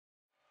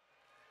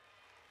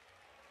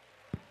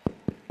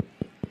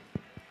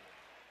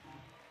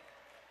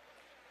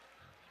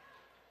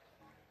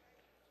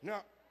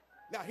Now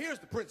here's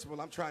the principle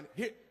I'm trying to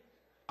hit.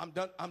 I'm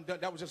done.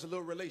 That was just a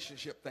little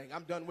relationship thing.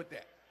 I'm done with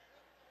that.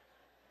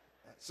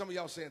 Some of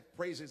y'all saying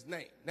praise his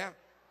name. Now,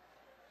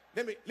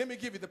 let me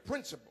give you the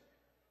principle.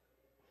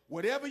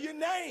 Whatever you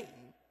name,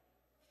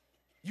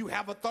 you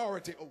have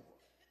authority over.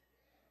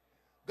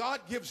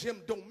 God gives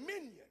him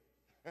dominion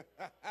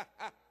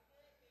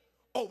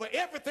over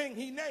everything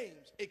he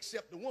names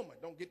except the woman.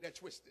 Don't get that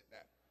twisted now.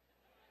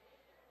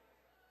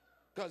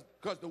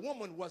 Because the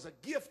woman was a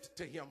gift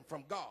to him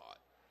from God.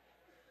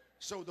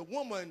 So the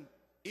woman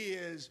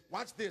is,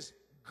 watch this,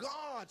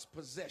 God's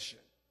possession.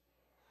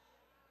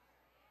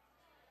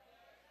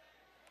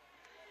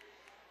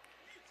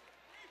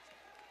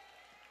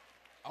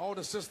 All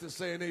the sisters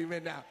saying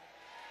amen now.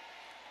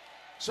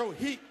 So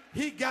he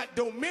got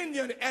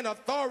dominion and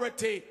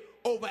authority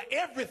over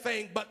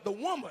everything but the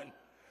woman,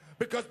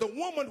 because the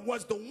woman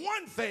was the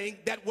one thing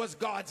that was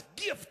God's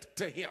gift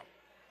to him.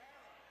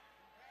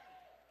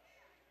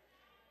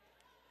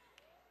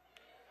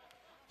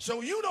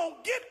 So you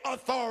don't get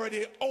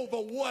authority over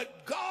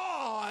what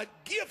God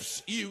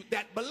gifts you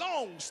that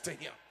belongs to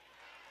him.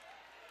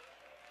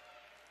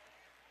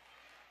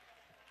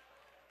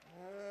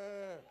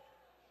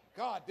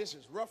 God, this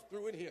is rough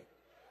through in here.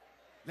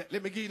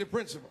 Let me give you the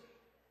principle.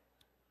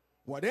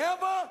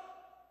 Whatever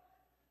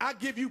I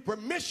give you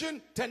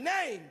permission to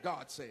name,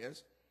 God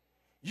says,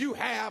 you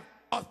have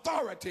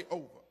authority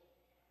over.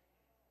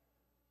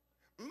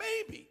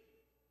 Maybe,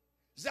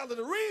 Zella,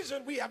 the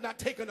reason we have not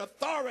taken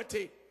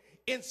authority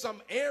in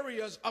some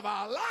areas of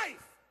our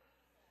life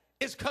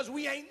is because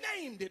we ain't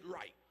named it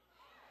right.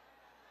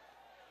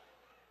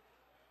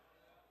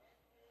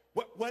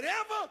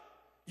 Whatever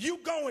you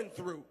going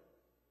through,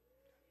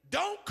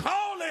 don't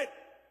call it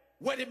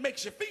what it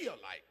makes you feel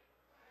like.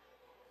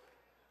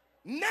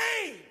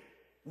 Name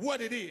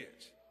what it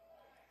is.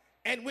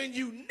 And when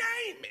you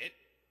name it,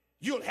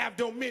 you'll have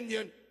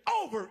dominion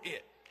over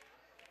it.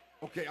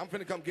 Okay, I'm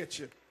finna come get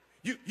you.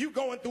 You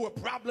going through a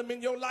problem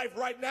in your life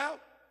right now?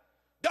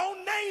 Don't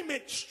name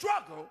it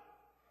struggle.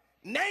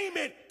 Name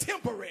it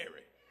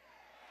temporary.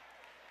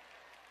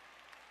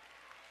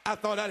 I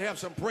thought I'd have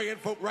some praying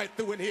folk right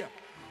through in here.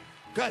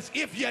 Because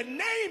if you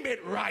name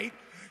it right,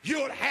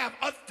 you'll have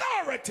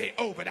authority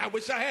over it. I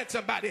wish I had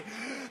somebody.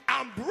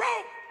 I'm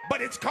broke,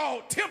 but it's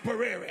called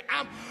temporary.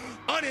 I'm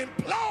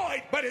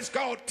unemployed, but it's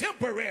called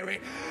temporary.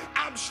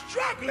 I'm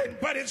struggling,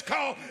 but it's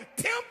called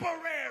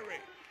temporary.